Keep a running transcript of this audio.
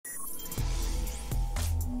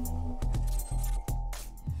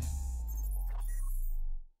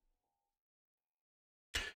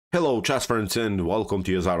Hello chess friends and welcome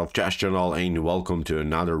to your Out of Chess channel and welcome to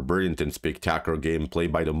another brilliant and spectacular game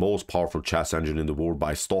played by the most powerful chess engine in the world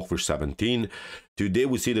by Stockfish 17. Today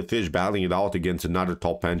we see the fish battling it out against another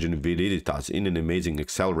top engine Viridithas in an amazing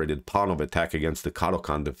accelerated Panov attack against the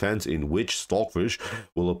Caro-Kann Defense, in which Stockfish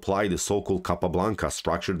will apply the so-called Capablanca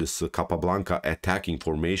structure, this Capablanca attacking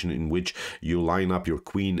formation in which you line up your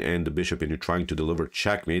queen and the bishop and you're trying to deliver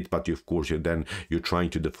checkmate, but of course you're trying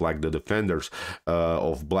to deflect the defenders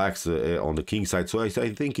of blacks on the king side. So I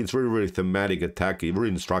think it's very thematic attack, a very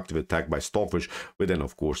instructive attack by Stockfish, with then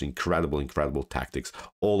of course incredible tactics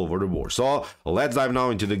all over the board. So let's dive now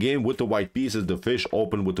into the game with the white pieces. The fish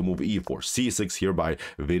open with the move e4, c6 here by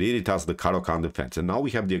Viridithas, the Caro-Kann Defense. And now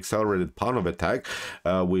we have the accelerated Panov attack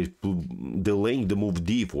with delaying the move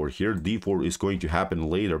d4 here. d4 is going to happen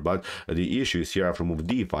later, but the issue is here after move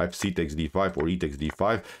d5, c takes d5 or e takes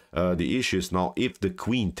d5. The issue is now if the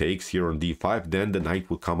queen takes here on d5, then the knight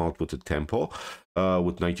will come out with a tempo.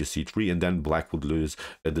 With knight to c3, and then black would lose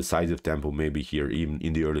a decisive tempo maybe here even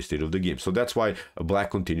in the early stage of the game. So that's why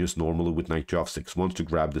black continues normally with knight to f6, wants to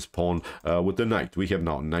grab this pawn with the knight. We have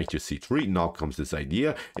now knight to c3, now comes this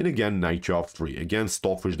idea, and again knight to f3. Again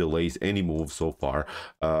Stockfish delays any move so far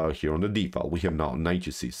here on the d file. We have now knight to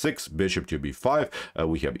c6, bishop to b5,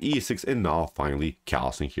 we have e6, and now finally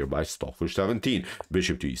castling here by Stockfish 17.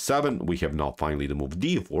 Bishop to e7, we have now finally the move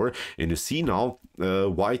d4, and you see now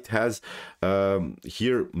white has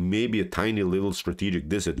here maybe a tiny little strategic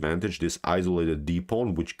disadvantage, this isolated d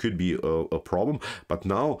pawn, which could be a problem. But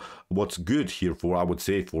now what's good here for, I would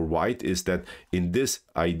say, for white is that in this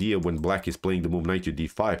idea, when black is playing the move knight to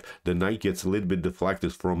d5, the knight gets a little bit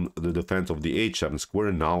deflected from the defense of the h7 square,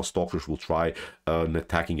 and now Stockfish will try an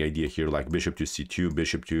attacking idea here like bishop to c2,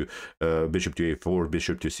 bishop to a4,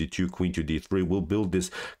 bishop to c2, queen to d3. Will build this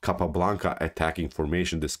Capablanca attacking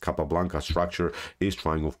formation. This Capablanca structure is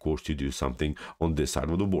trying of course to do something on this side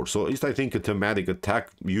of the board. So it's, I think, a thematic attack,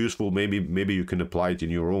 useful. Maybe you can apply it in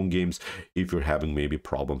your own games if you're having maybe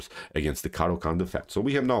problems against the Caro-Kann Defense. So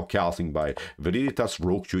we have now castling by Viridithas,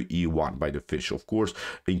 rook to e1 by the fish, of course,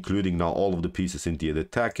 including now all of the pieces into the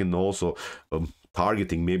attack, and also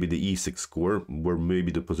targeting maybe the e6 square, where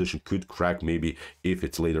maybe the position could crack. Maybe if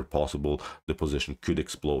it's later possible, the position could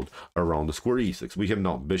explode around the square e6. We have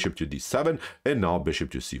now bishop to d7, and now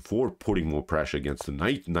bishop to c4, putting more pressure against the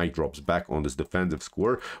knight. Knight drops back on this defensive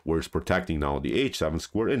square, where it's protecting now the h7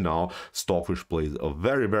 square, and now Stockfish plays a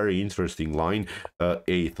very interesting line,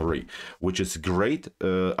 a3, which is great.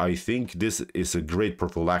 I think this is a great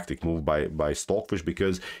prophylactic move by Stockfish,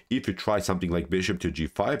 because if you try something like bishop to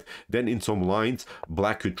g5, then in some lines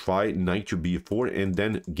black could try knight to b4 and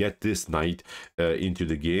then get this knight into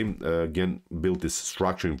the game. Again, build this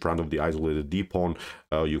structure in front of the isolated d pawn.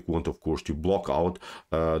 You want of course to block out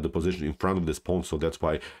the position in front of this pawn, so that's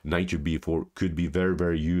why knight to b4 could be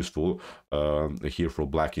very useful here for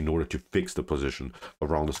black in order to fix the position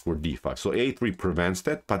around the square d5. So a3 prevents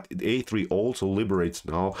that, but a3 also liberates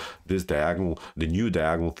now this diagonal, the new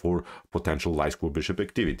diagonal for potential light square bishop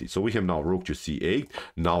activity. So we have now rook to c8.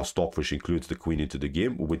 Now Stockfish includes the queen into the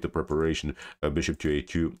game with the preparation bishop to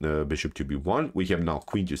a2, bishop to b1. We have now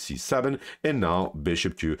queen to c7, and now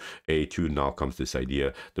bishop to a2. Now comes this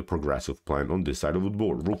idea, the progressive plan on this side of the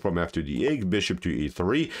board. Rook from f to d8, bishop to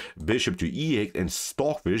e3, bishop to e8, and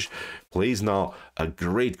Stockfish plays now a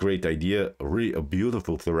great idea, really a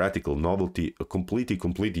beautiful theoretical novelty, a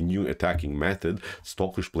completely new attacking method.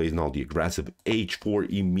 Stockfish plays now the aggressive h4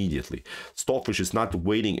 immediately. Stockfish is not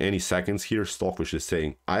waiting any seconds here. Stockfish is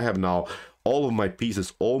saying, I have now all of my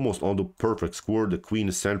pieces almost on the perfect square. The queen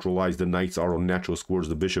is centralized, the knights are on natural squares,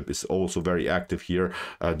 the bishop is also very active here.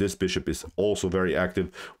 This bishop is also very active.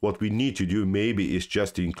 What we need to do maybe is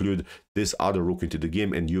just to include this other rook into the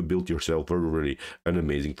game, and you built yourself very an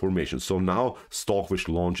amazing formation. So now Stockfish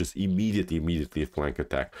launches immediately a flank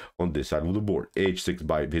attack on this side of the board. h6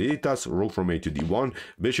 by Viridithas, rook from a to d1,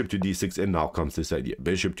 bishop to d6, and now comes this idea,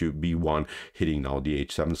 bishop to b1, hitting now the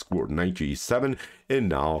h7 square, knight to e7, and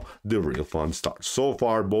now the real fun starts. So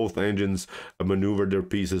far both engines maneuver their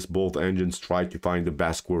pieces, both engines try to find the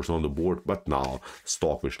best squares on the board, but now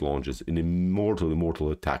Stockfish launches an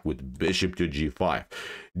immortal attack with bishop to g5.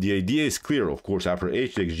 The idea is clear, of course. After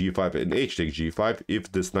h takes g5 and h takes g5, if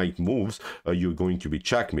this knight moves, you're going to be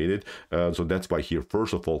checkmated. So that's why here,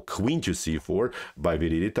 first of all, queen to c4 by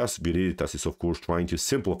Viridithas. Viridithas is of course trying to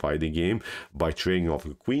simplify the game by trading off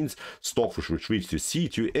the queens. Stockfish retreats to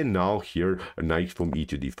c2, and now here a knight from e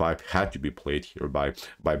to d5 had to be played here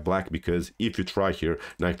by black, because if you try here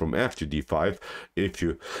knight from f to d5, if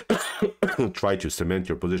you try to cement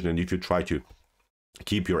your position, and if you try to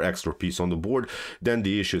keep your extra piece on the board. Then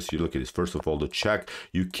the issues, you look at this, first of all, the check,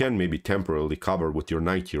 you can maybe temporarily cover with your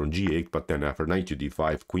knight here on g8, but then after knight to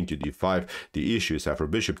d5, queen to d5, the issue is after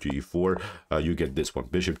bishop to e4, you get this one,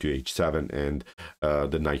 bishop to h7, and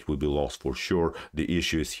the knight will be lost for sure. The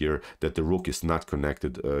issue is here that the rook is not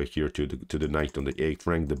connected here to the knight on the 8th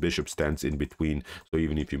rank. The bishop stands in between, so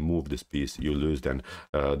even if you move this piece, you lose then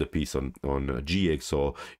the piece on g8,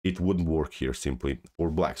 so it wouldn't work here simply for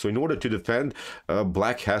black. So in order to defend,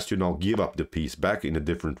 black has to now give up the piece back in a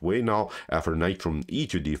different way. Now after knight from e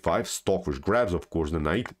to d5, Stockfish grabs of course the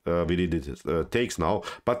knight, Viridithas takes now,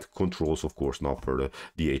 but controls of course now for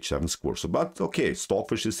the h7 square. So but okay,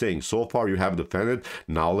 Stockfish is saying so far you have defended,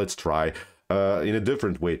 now let's try in a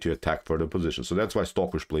different way to attack further position. So that's why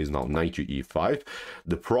Stockfish plays now knight to e5.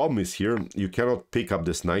 The problem is here, you cannot pick up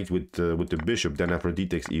this knight with the bishop, then after d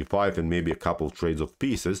takes e5 and maybe a couple of trades of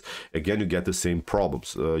pieces, again you get the same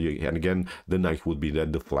problems. And again, the knight would be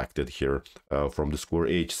then deflected here from the square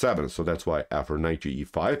h7. So that's why after knight to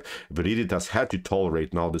e5, Viridithas had to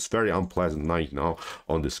tolerate now this very unpleasant knight now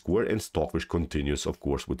on the square, and Stockfish continues of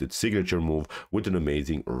course with its signature move with an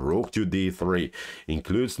amazing rook to d3.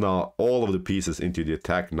 Includes now all of the pieces into the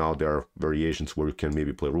attack. Now there are variations where you can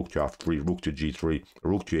maybe play rook to f3, rook to g3,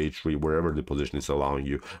 rook to h3, wherever the position is allowing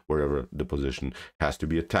you, wherever the position has to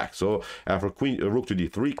be attacked. So after rook to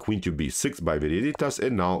d3, queen to b6 by Viridithas,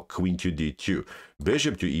 and now queen to d2.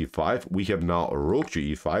 Bishop to e5, we have now rook to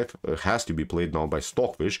e5, has to be played now by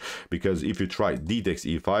Stockfish, because if you try d takes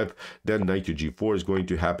e5, then knight to g4 is going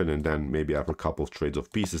to happen, and then maybe after a couple of trades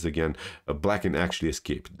of pieces again, black can actually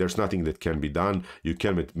escape. There's nothing that can be done. You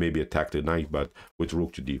can maybe attack the knight, but with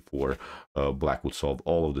rook to d4, black would solve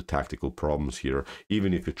all of the tactical problems here.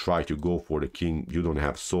 Even if you try to go for the king, you don't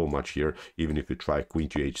have so much here. Even if you try queen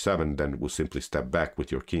to h7, then we'll simply step back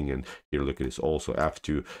with your king, and here look at this, also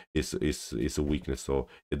f2 is a weakness. So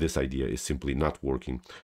this idea is simply not working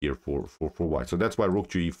here for white. So that's why rook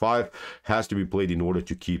to e5 has to be played in order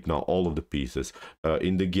to keep now all of the pieces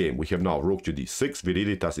in the game. We have now rook to d6.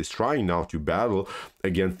 Viridithas is trying now to battle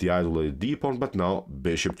against the isolated d pawn, but now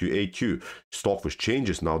bishop to a2. Stockfish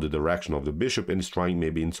changes now the direction of the bishop and is trying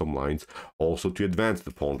maybe in some lines also to advance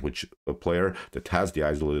the pawn, which a player that has the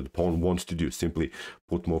isolated pawn wants to do. Simply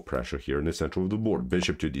put more pressure here in the center of the board.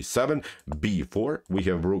 Bishop to d7, b4. We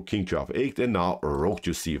have rook king to f8, and now rook to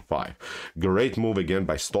c5. Great move again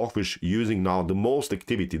by Stockfish, using now the most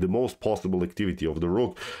activity, the most possible activity of the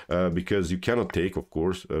rook, because you cannot take, of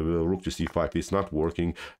course, rook to c5 is not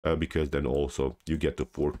working, because then also you get the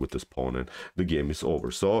fork with this pawn and the game is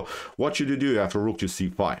over. So what should you do after rook to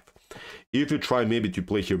c5? If you try maybe to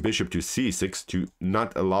play here bishop to c6 to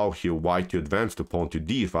not allow here white to advance the pawn to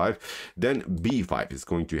d5, then b5 is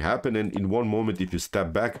going to happen. And in one moment, if you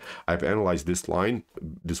step back, I've analyzed this line.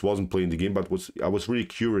 This wasn't playing the game, but I was really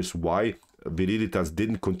curious why Viridithas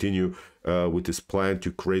didn't continue with his plan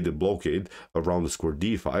to create a blockade around the square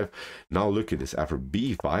d5. Now look at this, after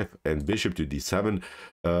b5 and bishop to d7,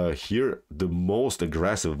 here the most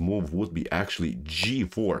aggressive move would be actually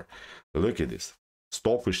g4. Look at this.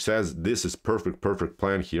 Stockfish says this is perfect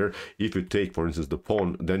plan here. If you take, for instance, the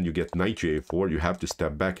pawn, then you get knight to a4, you have to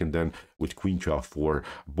step back, and then with queen to f4,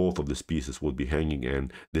 both of these pieces will be hanging,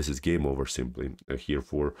 and this is game over simply here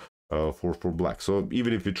for black. So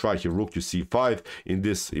even if you try here rook to c5 in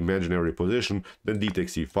this imaginary position, then d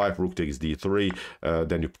takes e5, rook takes d3,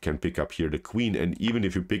 then you can pick up here the queen. And even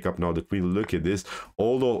if you pick up now the queen, look at this,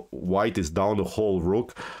 although white is down the whole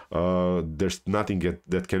rook, there's nothing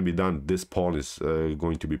that can be done. This pawn is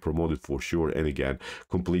going to be promoted for sure, and again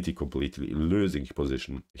completely losing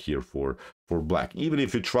position here for black. Even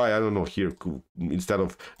if you try, I don't know, here instead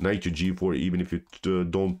of knight to g4, even if you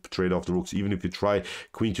don't trade off the rooks, even if you try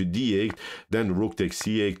queen to d8, then rook takes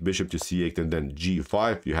c8, bishop to c8, and then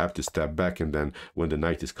g5, you have to step back, and then when the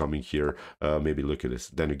knight is coming here, maybe look at this,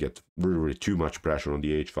 then you get really too much pressure on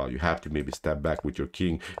the h file. You have to maybe step back with your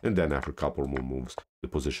king, and then after a couple more moves, the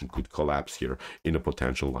position could collapse here in a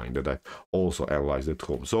potential line that I also analyzed at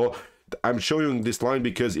home. So I'm showing this line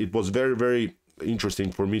because it was very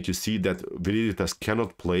interesting for me to see that Viridithas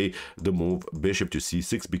cannot play the move bishop to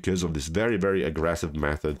c6 because of this very aggressive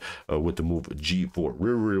method with the move g4.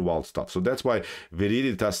 Really wild stuff. So that's why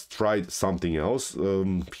Viridithas tried something else.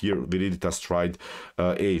 Here Viridithas tried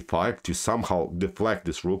a5 to somehow deflect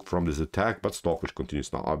this rook from this attack, but Stockfish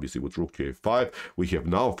continues now obviously with rook to a5. We have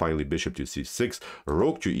now finally bishop to c6,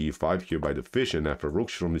 rook to e5 here by the fish, and after rook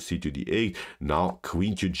from the c to d8, now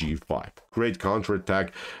queen to g5. Great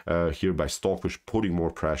counterattack here by Stockfish Stockfish putting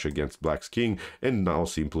more pressure against black's king, and now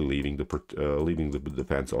simply leaving the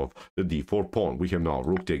defense of the d4 pawn. We have now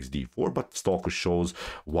rook takes d4, but Stockfish shows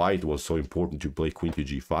why it was so important to play queen to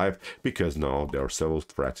g5, because now there are several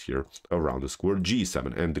threats here around the square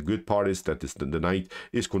g7, and the good part is that the knight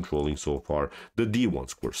is controlling so far the d1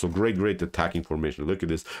 square. So great attacking formation. Look at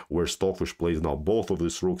this, where Stockfish plays now both of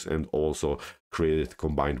these rooks and also created,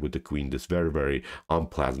 combined with the queen, this very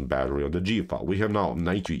unpleasant battery on the g file. We have now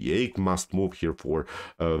knight to e8, must move here for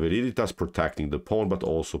Viridithas, protecting the pawn, but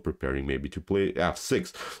also preparing maybe to play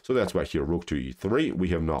f6. So that's why here rook to e3. We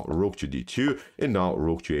have now rook to d2, and now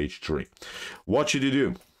rook to h3. What should you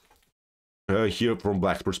do? Here from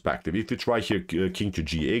black's perspective, if you try here king to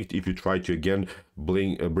g8, if you try to again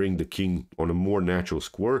bring the king on a more natural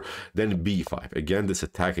square, then b5. Again, this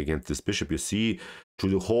attack against this bishop, you see through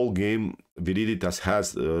the whole game Viridithas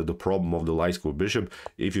has the problem of the light square bishop.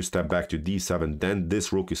 If you step back to d7, then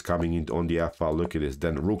this rook is coming in on the f file. Look at this,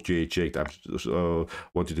 then rook to h8. I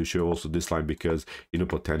wanted to show also this line, because in a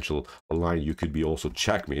potential line you could be also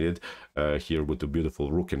checkmated here with the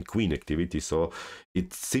beautiful rook and queen activity. So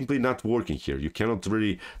it's simply not working here. You cannot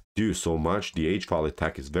really do so much. The h file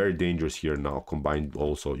attack is very dangerous here now. Combined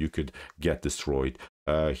also, you could get destroyed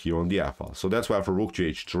here on the f file. So that's why for rook to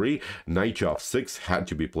h3, knight to f6 had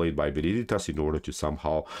to be played by Viridithas in order to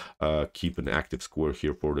somehow keep an active square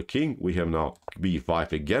here for the king. We have now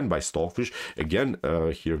b5 again by Stockfish. Again,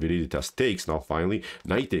 here Viridithas takes. Now finally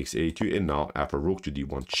knight takes a2, and now after rook to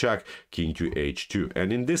d1 check, king to h2.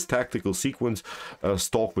 And in this tactical sequence,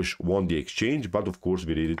 Stockfish won the exchange, but of course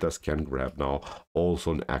Viridithas can grab now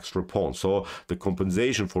also an extra pawn. So the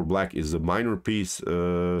compensation for black is a minor piece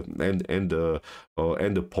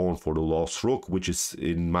and the pawn for the lost rook, which is,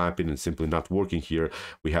 in my opinion, simply not working here.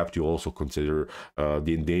 We have to also consider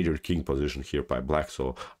the endangered king position here by black.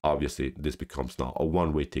 So obviously this becomes now a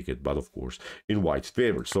one-way ticket, but of course in white's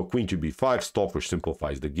favor. So queen to b5, Stockfish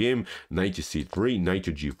simplifies the game. Knight to c3, knight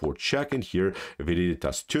to g4 check, and here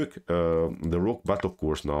Viridithas took the rook, but of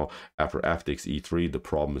course now after f takes e3, the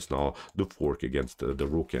problem is now the fork against the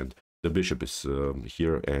rook, and the bishop is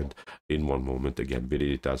here, and in one moment again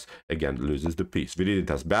Viridithas again loses the piece.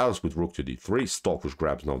 Viridithas battles with rook to d3. Stockfish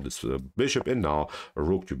grabs now this bishop, and now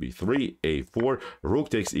rook to b3, a4, rook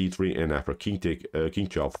takes e3, and after king to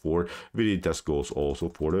f4, Viridithas goes also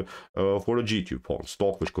for the g2 pawn.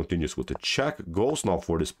 Stockfish continues with the check, goes now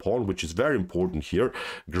for this pawn, which is very important here.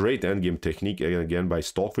 Great endgame technique again by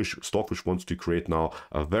Stockfish. Stockfish wants to create now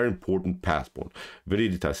a very important pass pawn.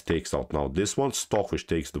 Viridithas takes out now this one. Stockfish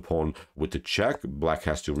takes the pawn with the check. Black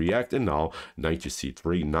has to react, and now knight to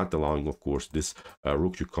c3, not allowing of course this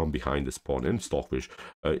rook to come behind this pawn, and Stockfish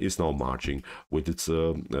is now marching with its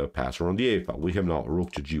passer on the a file. We have now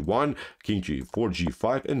rook to g1, king to e4,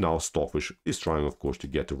 g5, and now Stockfish is trying of course to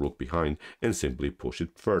get the rook behind and simply push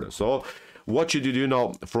it further. So what should you do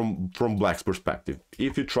now from black's perspective?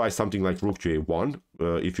 If you try something like rook to a1,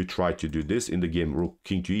 if you try to do this in the game, rook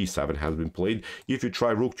king to e7 has been played. If you try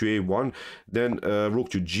rook to a1, then rook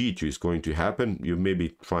to g2 is going to happen. You may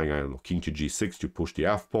be trying, I don't know, king to g6 to push the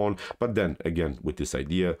f pawn, but then again with this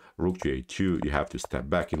idea, rook to a2, you have to step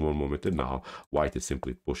back in one moment, and now white is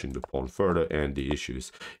simply pushing the pawn further. And the issue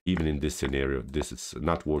is, even in this scenario, this is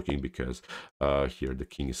not working, because here the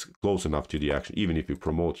king is close enough to the action. Even if you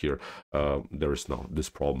promote here, there is now this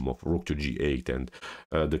problem of rook to g8, and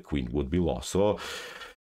the queen would be lost. So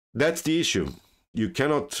that's the issue. You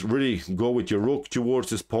cannot really go with your rook towards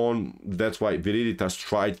this pawn. That's why Viridithas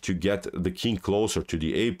tried to get the king closer to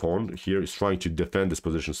the a pawn. Here is trying to defend this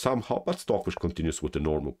position somehow, but Stockfish continues with the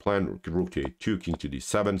normal plan. Rook to a2, king to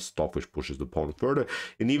d7. Stockfish pushes the pawn further.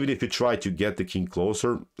 And even if you try to get the king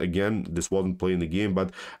closer, again, this wasn't playing the game,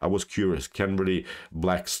 but I was curious, can really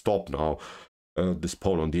black stop now this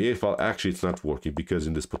pawn on the a file? Actually, it's not working, because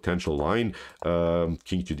in this potential line,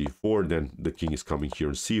 king to d4, then the king is coming here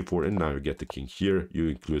on c4, and now you get the king here. You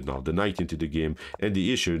include now the knight into the game, and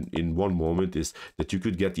the issue in one moment is that you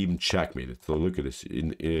could get even checkmated. So look at this.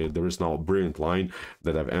 There is now a brilliant line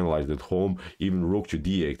that I've analyzed at home. Even rook to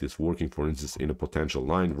d8 is working, for instance, in a potential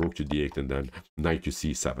line. Rook to d8 and then knight to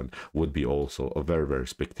c7 would be also a very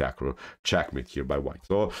spectacular checkmate here by white.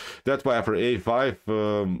 So that's why after a5,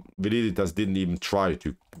 Viridithas didn't even try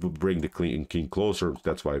to bring the king closer.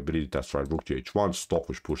 That's why Viridithas tried rook to h1.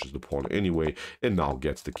 Stockfish pushes the pawn anyway, and now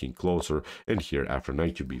gets the king closer. And here after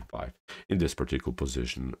knight to b5, in this particular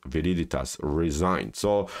position, Viridithas resigned.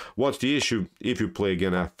 So what's the issue? If you play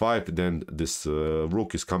again f5, then this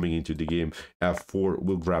rook is coming into the game. f4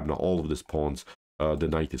 will grab now all of these pawns. The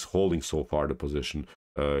knight is holding so far the position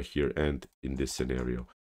here, and in this scenario,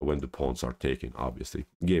 when the pawns are taken, obviously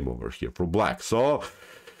game over here for black. So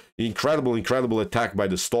incredible attack by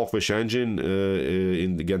the Stockfish engine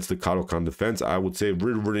against the Caro-Kann Defense. I would say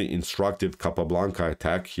really instructive Capablanca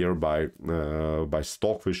attack here by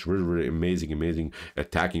Stockfish. Really amazing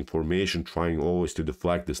attacking formation, trying always to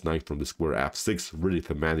deflect this knight from the square f6. Really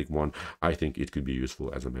thematic one. I think it could be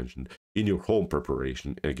useful, as I mentioned, in your home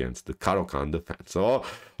preparation against the Caro-Kann Defense. So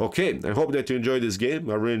okay, I hope that you enjoyed this game.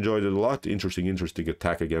 I really enjoyed it a lot. Interesting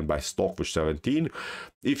attack again by Stockfish 17.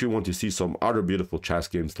 If you want to see some other beautiful chess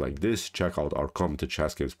games like this, check out our commented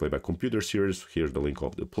chess games played by computer series. Here's the link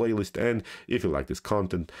of the playlist, and if you like this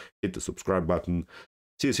content, hit the subscribe button.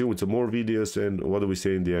 See you soon with some more videos, and what do we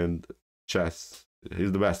say in the end? Chess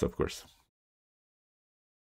is the best, of course.